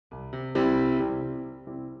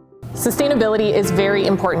Sustainability is very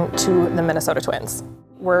important to the Minnesota Twins.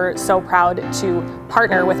 We're so proud to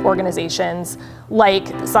partner with organizations like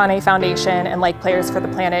Sanneh Foundation and like Players for the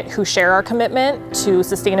Planet who share our commitment to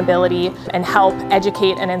sustainability and help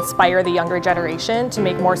educate and inspire the younger generation to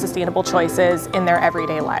make more sustainable choices in their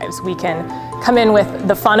everyday lives. We can come in with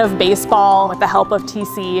the fun of baseball with the help of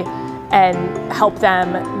TC and help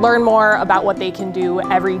them learn more about what they can do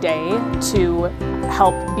every day to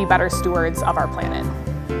help be better stewards of our planet.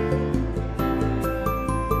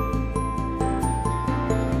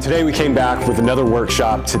 Today we came back with another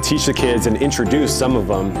workshop to teach the kids and introduce some of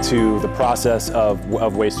them to the process of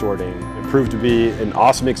waste sorting. It proved to be an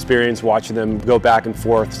awesome experience watching them go back and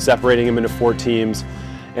forth, separating them into 4 teams,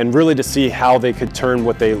 and really to see how they could turn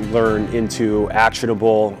what they learn into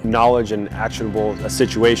actionable knowledge and actionable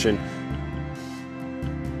situation.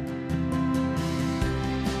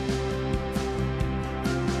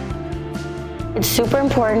 It's super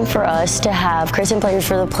important for us to have Chris and Players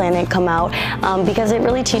for the Planet come out because it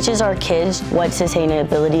really teaches our kids what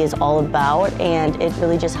sustainability is all about, and it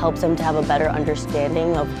really just helps them to have a better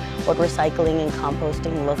understanding of what recycling and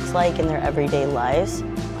composting looks like in their everyday lives.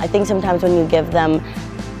 I think sometimes when you give them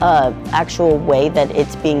an actual way that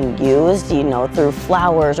it's being used, you know, through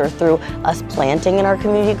flowers or through us planting in our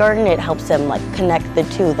community garden, it helps them like connect the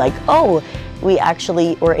two, like, oh, we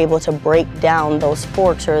actually were able to break down those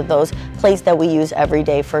forks or those plates that we use every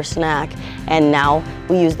day for snack, and now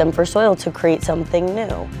we use them for soil to create something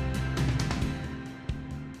new.